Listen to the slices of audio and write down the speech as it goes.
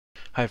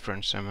Hi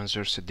friends, I'm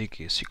Azhar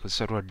Siddiqui, SQL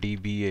Server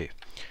DBA.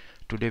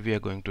 Today we are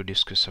going to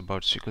discuss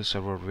about SQL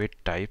Server wait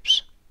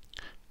types,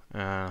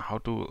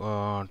 how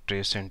to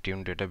trace and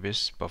tune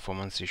database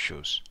performance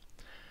issues.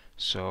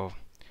 So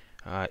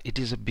it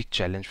is a big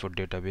challenge for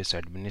database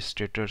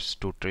administrators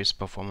to trace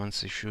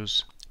performance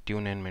issues,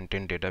 tune and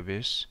maintain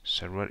database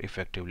server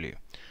effectively.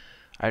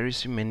 I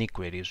receive many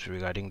queries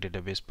regarding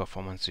database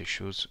performance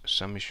issues.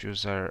 Some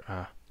issues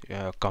are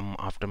come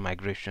after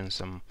migration,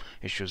 some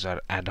issues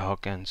are ad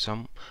hoc, and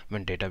some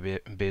when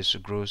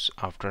database grows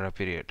after a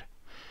period.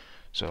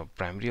 So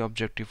primary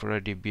objective for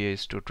a DBA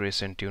is to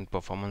trace and tune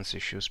performance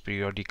issues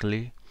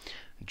periodically,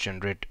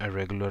 generate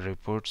regular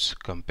reports,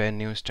 compare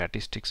new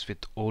statistics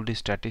with old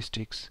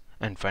statistics,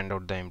 and find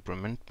out the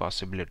improvement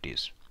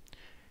possibilities.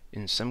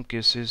 In some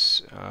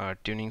cases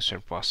tunings are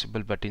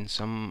possible, but in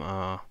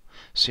some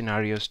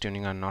scenarios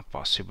tuning are not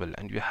possible,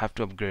 and you have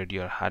to upgrade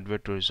your hardware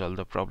to resolve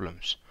the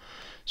problems.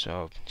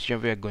 So here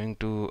we are going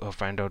to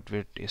find out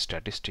with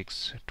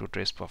statistics to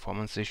trace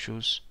performance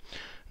issues.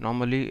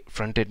 Normally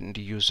front-end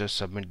users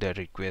submit their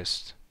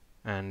requests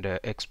and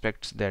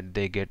expects that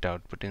they get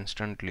output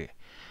instantly,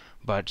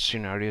 but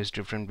scenario is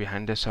different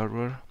behind the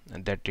server,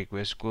 and that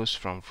request goes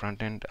from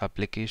front-end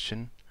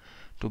application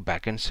to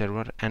backend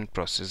server and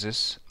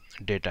processes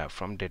data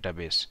from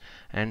database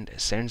and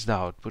sends the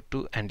output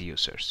to end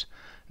users.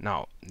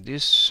 Now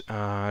this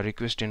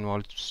request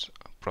involves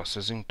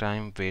processing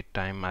time, wait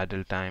time,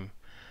 idle time,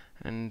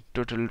 and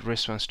total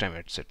response time,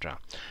 etc.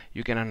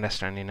 You can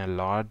understand, in a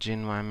large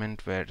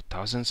environment where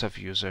thousands of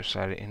users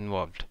are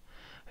involved,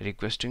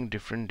 requesting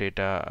different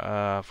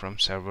data from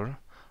server,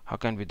 how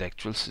can be the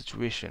actual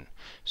situation?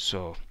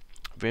 So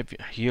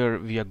here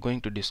we are going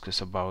to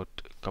discuss about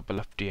a couple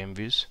of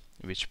DMVs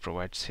which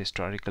provides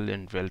historical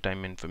and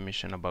real-time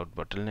information about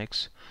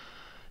bottlenecks.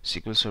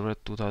 SQL Server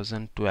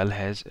 2012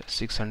 has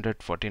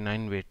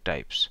 649 wait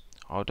types,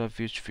 out of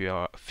which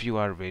few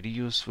are very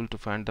useful to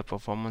find the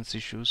performance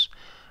issues,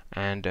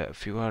 and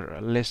few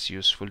are less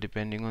useful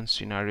depending on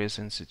scenarios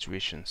and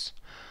situations.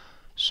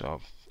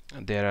 So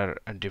there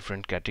are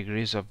different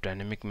categories of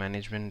dynamic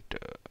management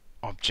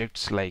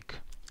objects like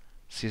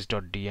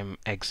sys.dm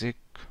exec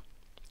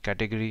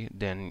category,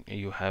 then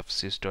you have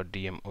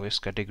sys.dm os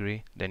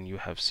category, then you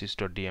have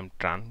sys.dm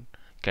tran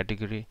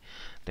category,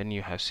 then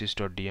you have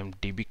sys.dm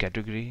db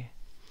category,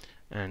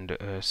 and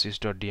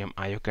sys.dm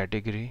io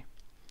category.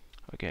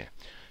 Okay,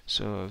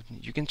 so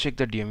you can check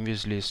the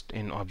DMVs list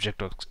in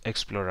Object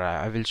Explorer.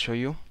 I will show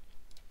you.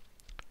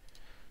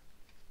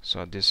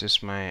 So this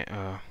is my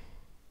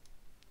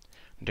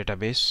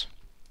database,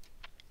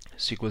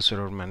 SQL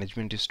Server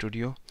Management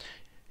Studio.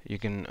 You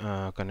can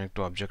connect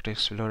to Object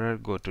Explorer,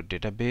 go to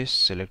database,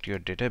 select your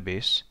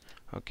database.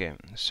 Okay,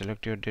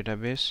 select your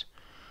database,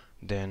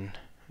 then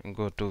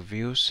go to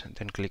views,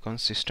 then click on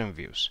system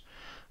views.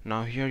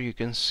 Now here you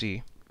can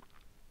see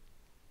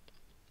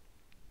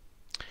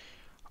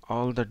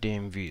all the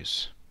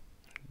DMVs,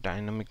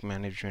 dynamic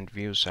management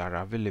views, are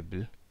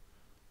available.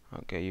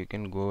 Okay, you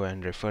can go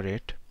and refer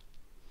it.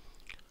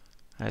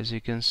 As you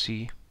can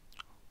see,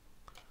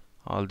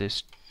 all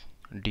this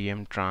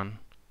dm tran,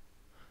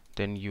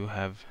 then you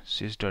have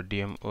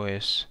sys.dm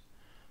os.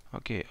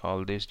 Okay,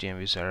 all these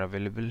DMVs are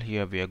available.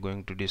 Here we are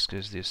going to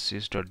discuss this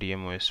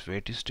sys.dm os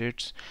wait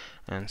states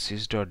and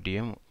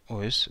sys.dm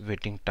os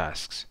waiting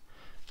tasks.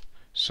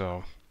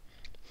 So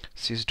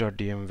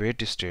sys.dm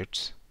wait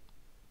states,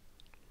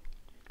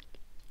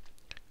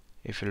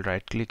 if you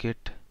right click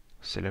it,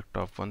 select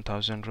top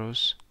 1000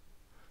 rows,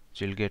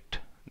 you'll get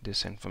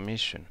this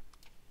information.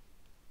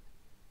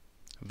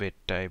 Wait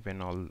type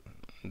and all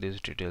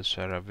these details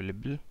are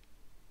available.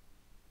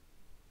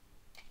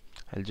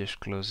 I'll just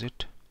close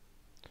it.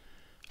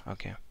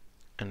 Okay,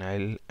 and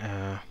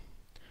I'll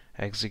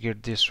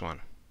execute this one.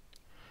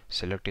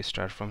 Select a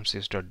start from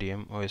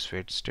sys.dm os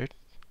wait state,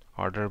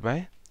 order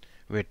by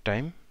wait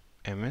time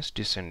ms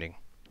descending.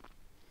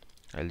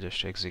 I'll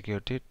just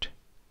execute it.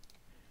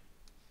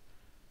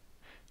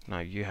 Now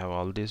you have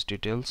all these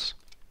details.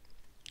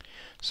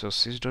 So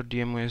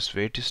sys.dm os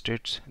wait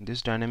states,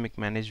 this dynamic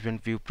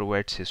management view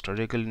provides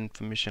historical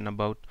information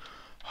about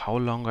how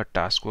long a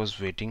task was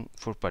waiting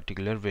for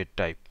particular wait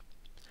type.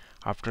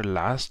 After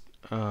last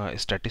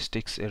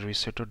statistics, a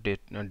reset or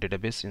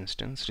database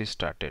instance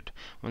restarted.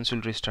 Once you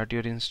restart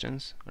your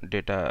instance,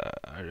 data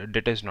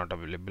is not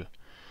available.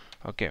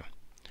 Okay,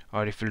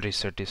 or if you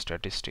reset the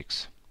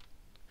statistics.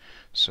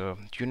 So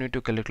you need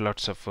to collect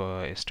lots of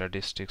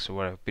statistics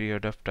over a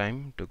period of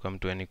time to come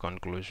to any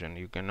conclusion.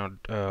 You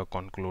cannot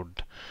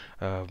conclude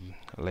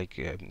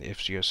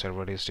if your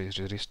server is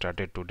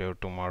restarted today or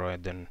tomorrow,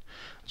 and then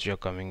you're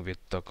coming with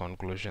the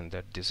conclusion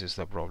that this is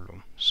the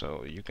problem.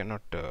 So you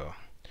cannot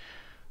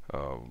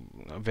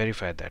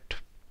verify that.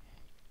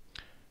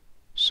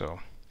 So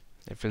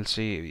if you'll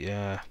see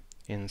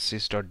in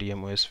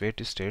sys.dm os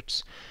wait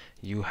states,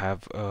 you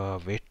have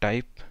wait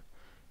type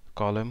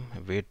column,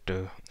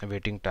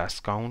 waiting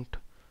task count,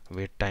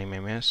 wait time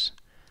ms,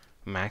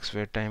 max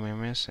wait time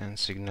ms, and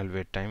signal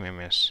wait time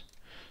ms.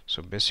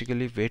 So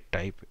basically wait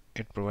type,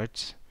 it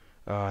provides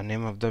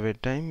Name of the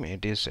wait time,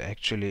 it is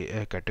actually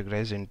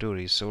categorized into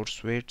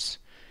resource waits,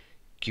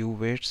 queue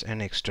waits,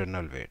 and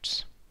external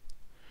waits.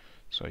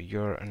 So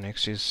your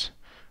next is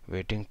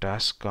waiting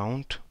task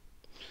count.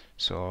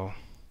 So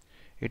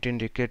it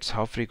indicates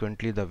how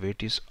frequently the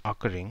wait is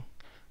occurring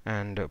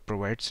and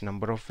provides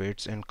number of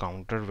waits and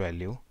counter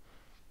value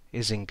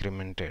is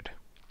incremented.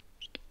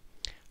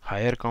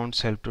 Higher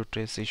counts help to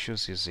trace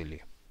issues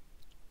easily.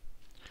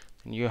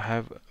 You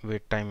have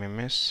wait time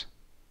MS.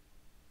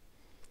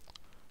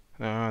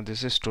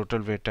 This is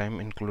total wait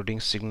time including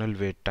signal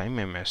wait time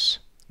MS,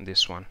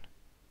 this one.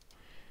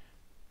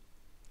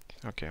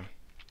 Okay,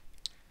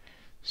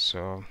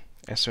 so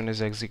as soon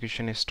as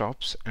execution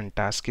stops and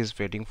task is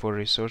waiting for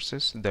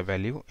resources, the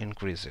value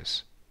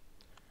increases.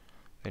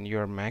 Then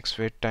your max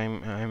wait time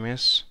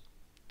MS,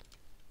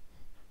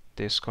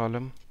 this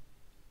column,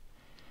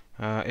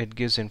 it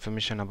gives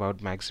information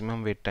about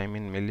maximum wait time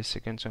in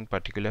milliseconds on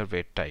particular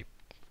wait type.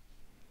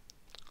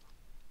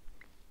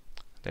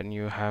 Then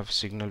you have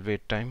signal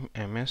wait time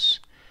MS.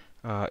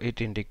 It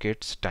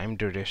indicates time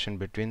duration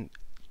between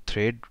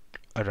thread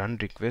run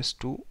request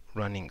to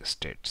running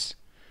states.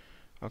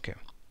 Okay,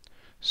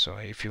 so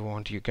if you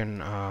want, you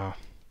can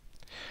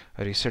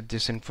reset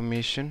this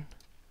information.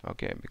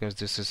 Okay, because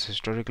this is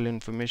historical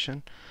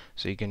information,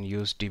 so you can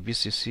use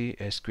dbcc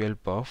SQL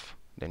perf.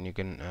 Then you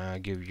can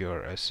give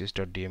your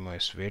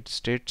sys.dmos wait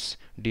states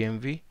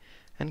dmv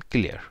and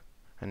clear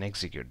and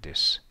execute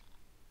this.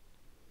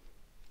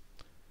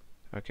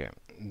 Okay,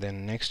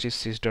 then next is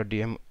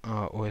sys.dm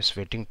os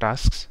waiting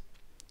tasks,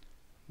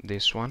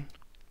 this one.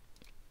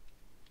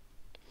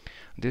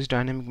 This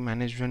dynamic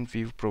management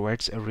view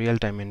provides a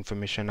real-time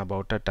information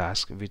about a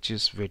task which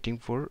is waiting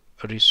for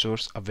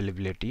resource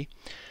availability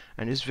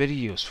and is very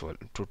useful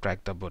to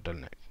track the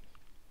bottleneck.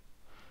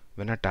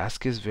 When a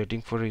task is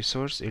waiting for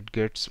resource, it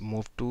gets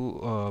moved to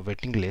a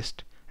waiting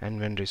list, and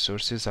when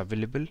resource is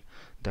available,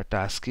 the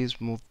task is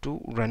moved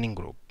to running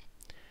group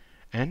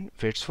and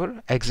waits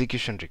for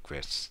execution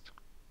requests.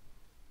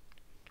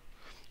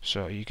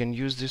 So you can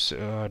use this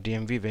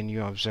DMV when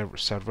you observe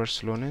server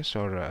slowness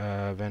or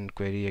when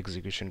query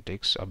execution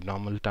takes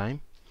abnormal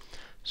time.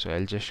 So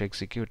I'll just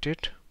execute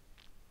it.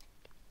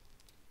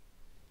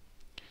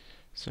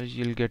 So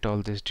you'll get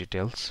all these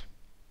details.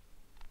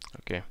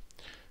 Okay,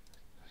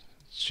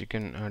 so you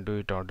can do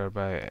it order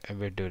by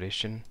wait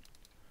duration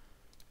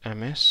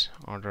MS,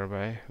 order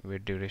by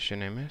wait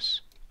duration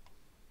MS.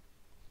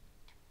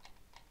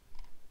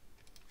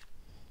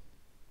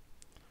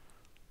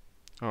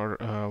 Or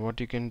what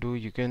you can do,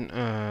 you can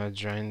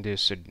join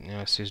this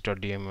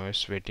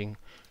sys.dmos waiting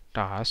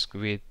task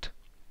with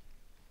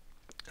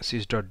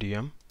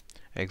sys.dm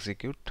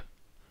execute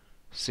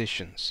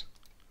sessions.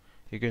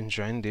 You can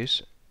join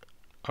this,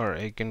 or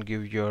I can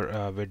give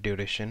your wait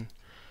duration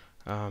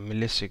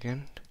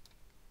millisecond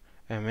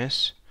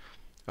ms.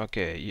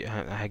 Okay,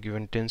 I have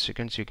given 10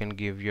 seconds. You can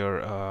give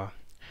your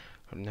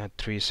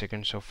 3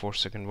 seconds or 4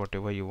 seconds,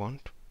 whatever you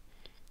want.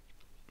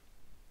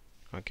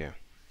 Okay,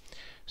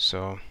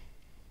 so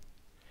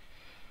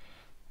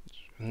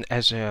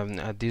as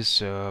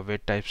these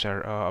wait types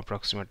are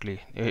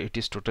approximately it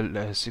is total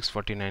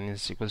 649 in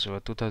SQL Server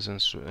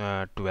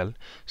 2012,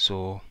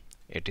 so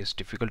it is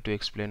difficult to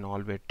explain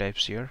all wait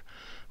types here,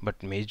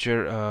 but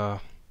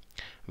major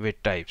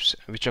wait types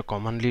which are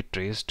commonly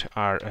traced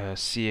are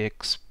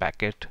CX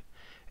packet,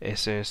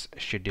 SS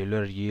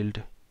scheduler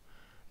yield,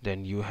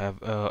 then you have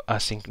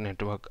async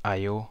network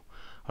IO,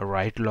 a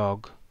write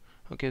log.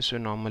 Okay, so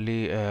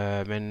normally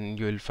when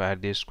you will fire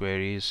these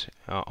queries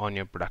on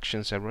your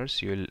production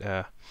servers, you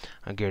will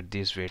get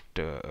these wait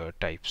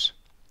types.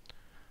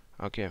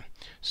 Okay,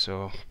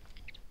 so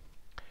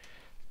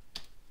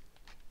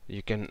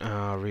you can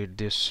read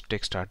this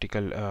text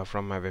article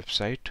from my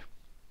website.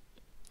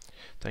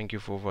 Thank you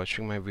for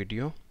watching my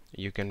video.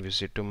 You can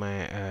visit to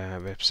my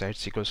website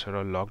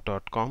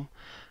sqlserverlog.com,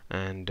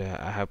 and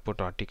I have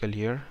put article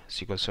here,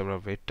 SQL Server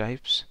wait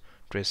types,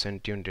 trace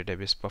and tune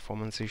database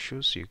performance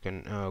issues. You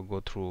can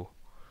go through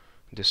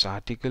this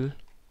article.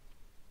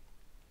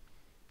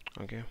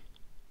 Okay,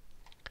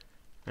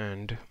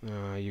 and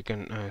you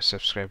can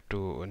subscribe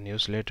to a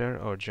newsletter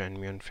or join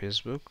me on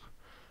Facebook,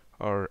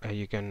 or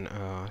you can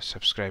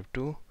subscribe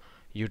to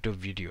YouTube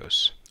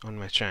videos on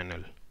my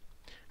channel.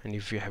 And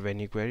if you have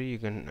any query, you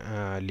can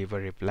leave a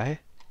reply.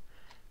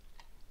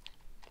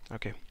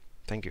 Okay,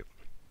 thank you.